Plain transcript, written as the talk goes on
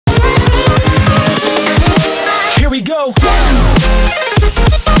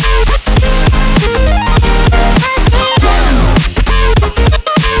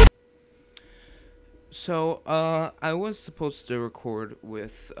I was supposed to record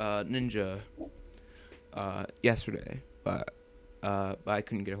with Ninja yesterday, but I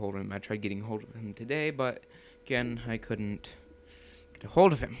couldn't get a hold of him. I tried getting a hold of him today, but again, I couldn't get a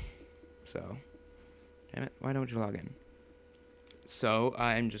hold of him. So, damn it, why don't you log in? So,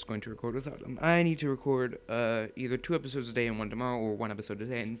 I'm just going to record without him. I need to record either 2 episodes a day and 1 tomorrow, or 1 episode a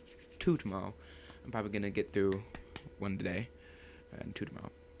day and 2 tomorrow. I'm probably going to get through 1 today and 2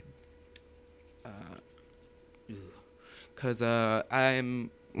 tomorrow. Because I'm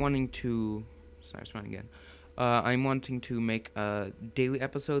wanting to... Sorry, I'm again. I'm wanting to make daily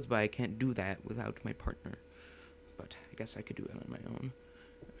episodes, but I can't do that without my partner. But I guess I could do it on my own.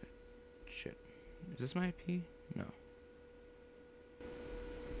 Shit. Is this my IP? No.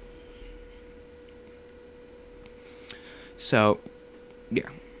 So, yeah.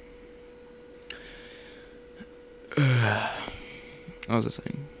 What was I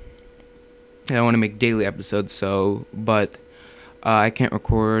saying? Yeah, I want to make daily episodes, but I can't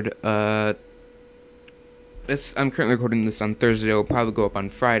record. I'm currently recording this on Thursday. It'll probably go up on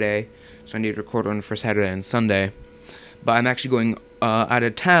Friday, so I need to record one for Saturday and Sunday. But I'm actually going out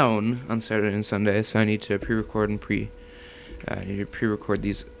of town on Saturday and Sunday, so I need to pre-record and pre-record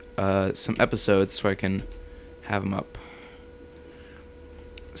these some episodes so I can have them up.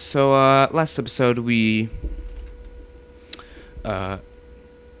 So last episode we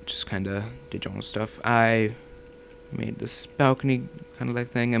just kind of did general stuff. I made this balcony kind of like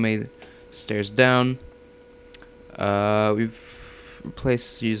thing. I made stairs down. We've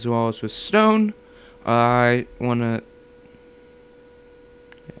replaced these walls with stone. I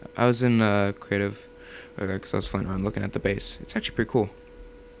was in creative earlier because I was flying around looking at the base. It's actually pretty cool.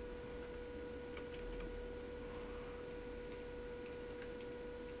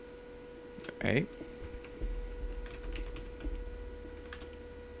 Alright.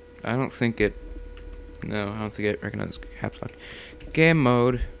 I don't think it recognizes caps lock. Game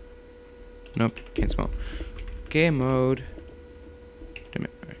mode. Nope, can't spell. Game mode. Damn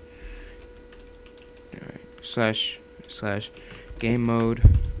it. Alright. Slash game mode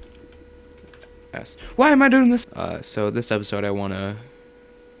S. Why am I doing this? So this episode I wanna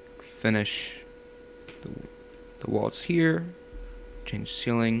finish the walls here. Change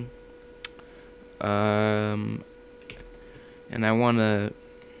ceiling. And I wanna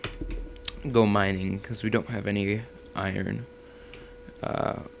go mining because we don't have any iron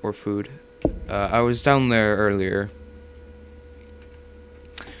or food. I was down there earlier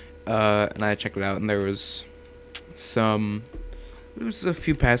and I checked it out, and there was a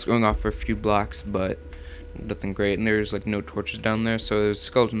few paths going off for a few blocks, but nothing great. And there's like no torches down there, so there's a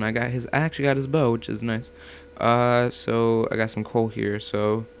skeleton. I actually got his bow, which is nice. So I got some coal here,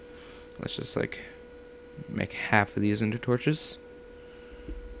 so let's just like make half of these into torches.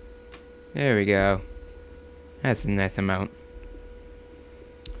 There we go. That's a nice amount.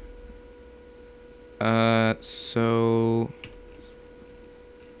 So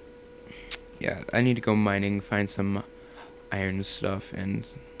yeah, I need to go mining, find some iron stuff, and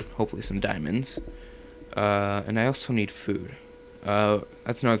hopefully some diamonds. And I also need food.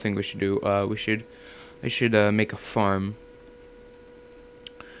 That's another thing we should do. I should make a farm.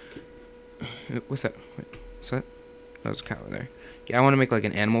 What's that? Wait, what's that? That was a cow there. Yeah, I want to make like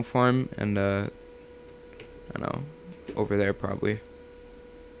an animal farm, and I don't know, over there probably.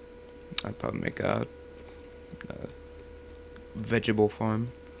 I'd probably make a vegetable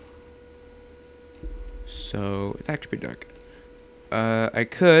farm. So it's actually pretty dark. I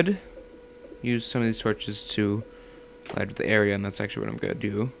could use some of these torches to light up the area, and that's actually what I'm gonna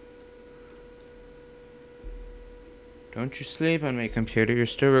do. Don't you sleep on my computer, you're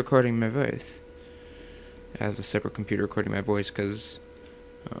still recording my voice. I have a separate computer recording my voice because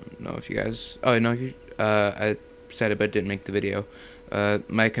I don't know if you guys... Oh, no, I said it but didn't make the video.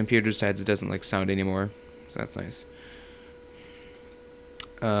 My computer decides it doesn't like sound anymore, so that's nice.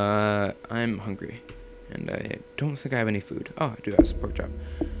 I'm hungry, and I don't think I have any food. Oh, I do have some pork chop.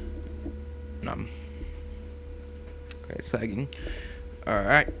 Nom. Okay, it's lagging.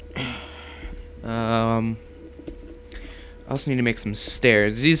 Alright. I also need to make some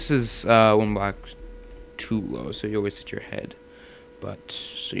stairs. This is 1 block too low, so you always hit your head. But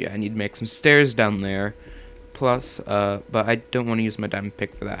so yeah, I need to make some stairs down there. Plus, but I don't want to use my diamond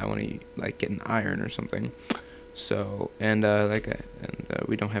pick for that. I want to like get an iron or something. So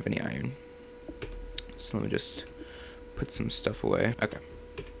we don't have any iron. So let me just put some stuff away. Okay.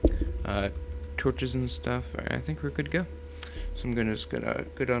 Torches and stuff. Alright, I think we're good to go. So I'm gonna just go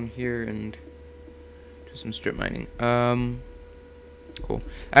down here and do some strip mining. Cool.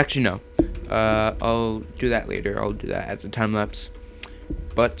 Actually, no. I'll do that later. I'll do that as a time lapse.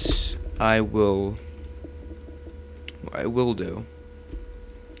 But I will what I will do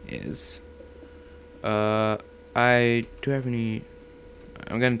is, I do have any.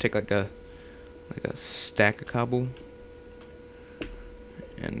 I'm gonna take like a stack of cobble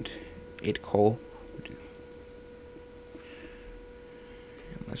and 8 coal.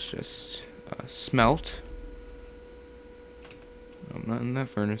 And let's just smelt. I'm not in that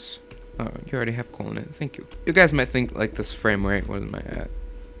furnace. Oh, you already have coal in it. Thank you. You guys might think like this frame rate. What am I at?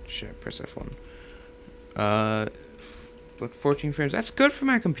 Shit, I press F1. Like 14 frames. That's good for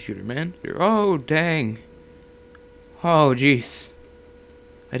my computer, man. Oh, dang. Oh, jeez.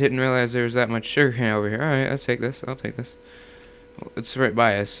 I didn't realize there was that much sugar cane over here. Alright, I'll take this. I'll take this. Well, it's right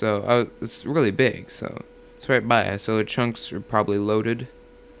by us, so it's really big, so it's right by us, so the chunks are probably loaded.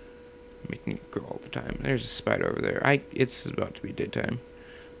 Making it grow all the time. There's a spider over there. It's about to be daytime.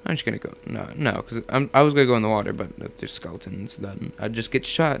 I'm just gonna go. No, because I was gonna go in the water, but if there's skeletons, then I'd just get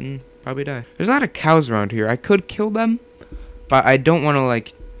shot and probably die. There's a lot of cows around here. I could kill them, but I don't want to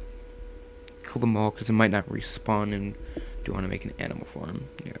like kill them all because it might not respawn. And do want to make an animal farm?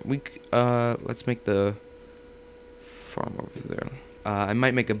 Yeah, let's make the farm over there. I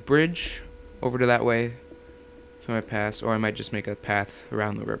might make a bridge over to that way through my pass, or I might just make a path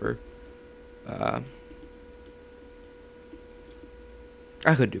around the river.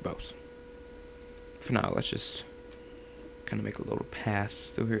 I could do both. For now, let's just kind of make a little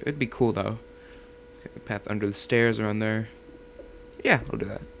path through here. It'd be cool though. Get a path under the stairs around there. Yeah, I'll do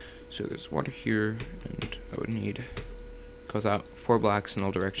that. So there's water here, and I would need goes out 4 blocks in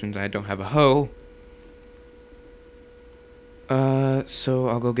all directions. I don't have a hoe. So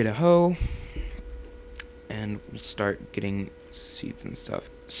I'll go get a hoe, and we'll start getting seeds and stuff.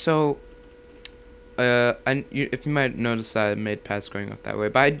 So, if you might notice that I made paths going up that way,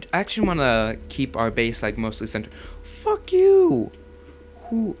 but I actually want to keep our base like mostly centered. Fuck you!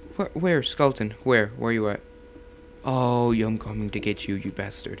 Where, skeleton? Where are you at? Oh, I'm coming to get you, you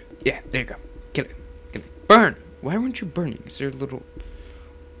bastard. Yeah, there you go. Kill it. Burn! Why weren't you burning? Is there a little...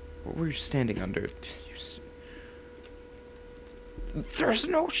 What were you standing under? There's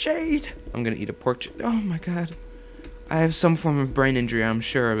no shade! I'm gonna eat a pork chop. Oh my god. I have some form of brain injury, I'm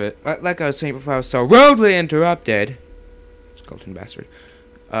sure of it. Like I was saying before I was so rudely interrupted. Skeleton bastard.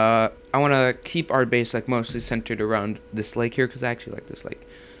 I want to keep our base like mostly centered around this lake here, because I actually like this lake.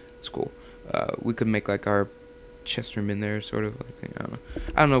 It's cool. We could make like our chest room in there, sort of.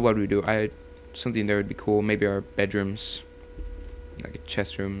 I don't know what we do. Something there would be cool. Maybe our bedrooms, like a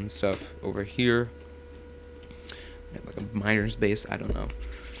chest room and stuff over here. Like a miner's base. I don't know.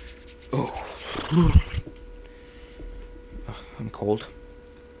 Oh, I'm cold.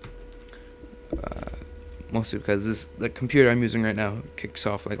 Mostly because the computer I'm using right now kicks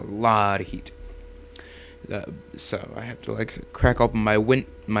off like a lot of heat. So I have to like crack open my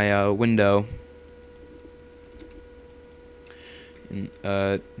window and,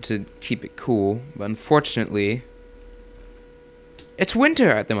 to keep it cool. But unfortunately, it's winter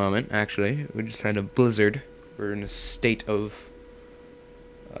at the moment. Actually, we're just had a blizzard. We're in a state of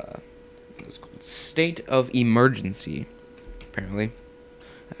emergency. Apparently,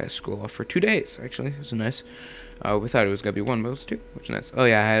 I had school off for 2 days. Actually, it was nice. We thought it was gonna be 1, but it was 2, which is nice. Oh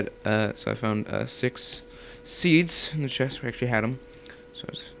yeah, I had so I found 6 seeds in the chest. We actually had them, so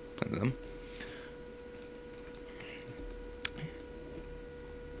I was planting them.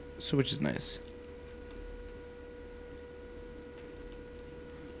 So which is nice.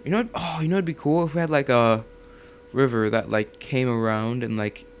 You know, it'd be cool if we had like a river that like came around and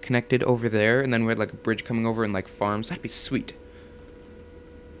like connected over there, and then we had like a bridge coming over and like farms. That'd be sweet.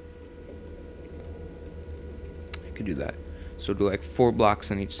 I could do that. So do like 4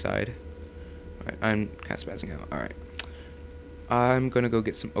 blocks on each side. Alright, I'm kind of spazzing out. Alright. I'm gonna go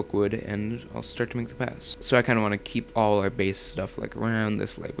get some oak wood and I'll start to make the paths. So I kind of want to keep all our base stuff like around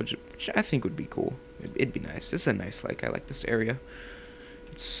this lake, which I think would be cool. It'd be nice. It's a nice lake. I like this area.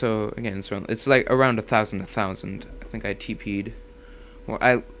 So again, it's like around 1,000. I think I TP'd.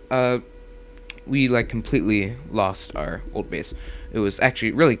 Well, we like completely lost our old base. It was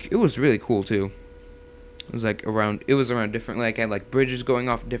actually really cool too. It was around different, like I had like bridges going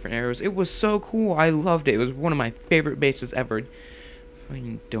off different areas. It was so cool. I loved it. It was one of my favorite bases ever.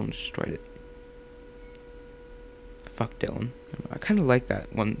 Fucking don't destroy it. Fuck Dylan. I kind of like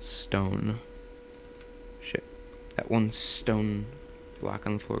that one stone. Shit, that one stone block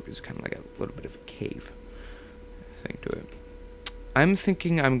on the floor is kind of like a little bit of a cave thing to it. I'm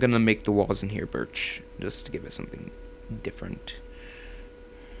thinking I'm gonna make the walls in here birch, just to give it something different.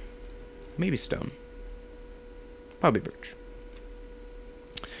 Maybe stone. Probably birch.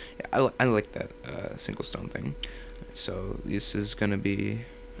 Yeah, I like that single stone thing. So this is gonna be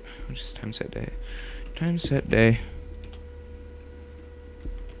just time set day. Time set day.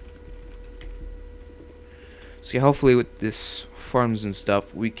 So yeah, hopefully with this farms and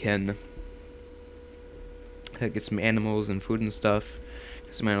stuff, we can get some animals and food and stuff.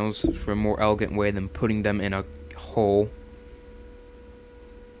 Get some animals for a more elegant way than putting them in a hole.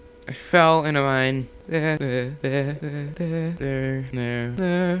 I fell in a mine. There.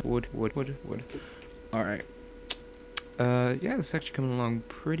 Wood. Alright. Yeah, this is actually coming along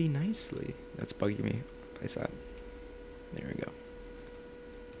pretty nicely. That's bugging me. Place that. There we go.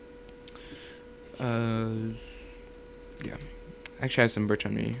 Yeah. Actually, I have some birch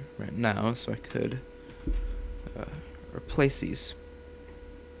on me right now, so I could replace these.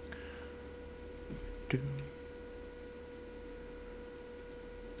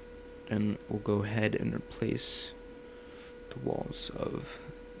 And we'll go ahead and replace the walls of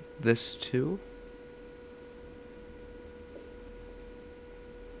this too.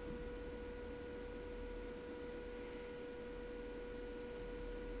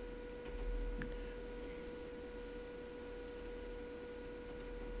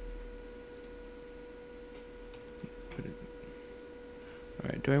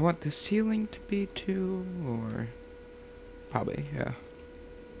 Alright, do I want the ceiling to be 2 or probably, yeah.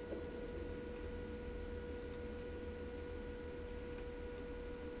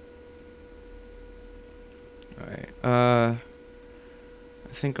 Alright, I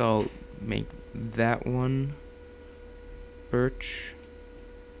think I'll make that one birch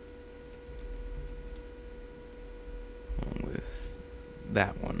along with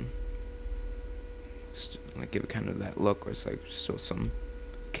that one. Just like give it kind of that look where it's like still some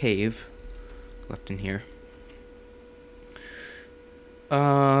cave left in here.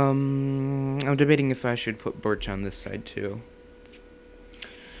 I'm debating if I should put birch on this side too.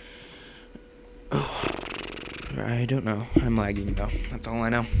 I don't know. I'm lagging though. That's all I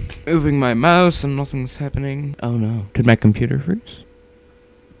know. Moving my mouse and nothing's happening. Oh no. Did my computer freeze?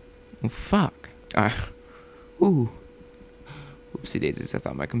 Oh fuck. Ooh. Oopsie daisies. I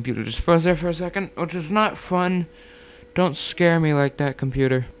thought my computer just froze there for a second, which is not fun. Don't scare me like that,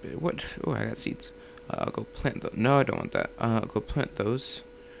 computer. What? Oh, I got seeds. I'll go plant those. No, I don't want that. I'll go plant those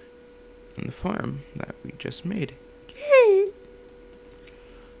on the farm that we just made. Yay!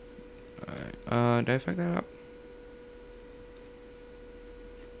 Alright, did I fuck that up?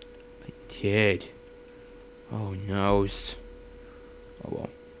 I did. Oh, no. Oh, well.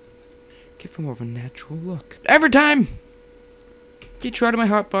 Give it more of a natural look. Every time! Get you out of my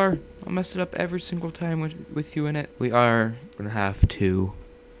hotbar. I'll mess it up every single time with you in it. We are gonna have to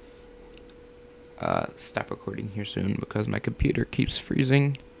stop recording here soon because my computer keeps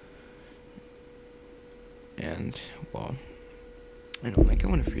freezing. And, well, I don't like it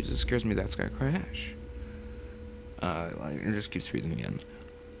when it freezes. It scares me that's gonna crash. It just keeps freezing again.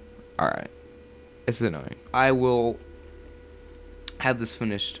 Alright. It's annoying. I will have this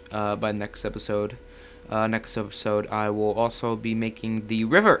finished by next episode. Next episode, I will also be making the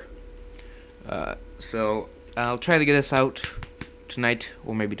river. So I'll try to get this out tonight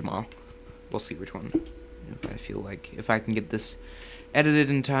or maybe tomorrow. We'll see which one. If I feel like, if I can get this edited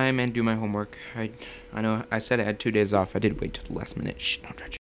in time and do my homework. I know I said I had 2 days off. I did wait till the last minute. Shh, don't touch it.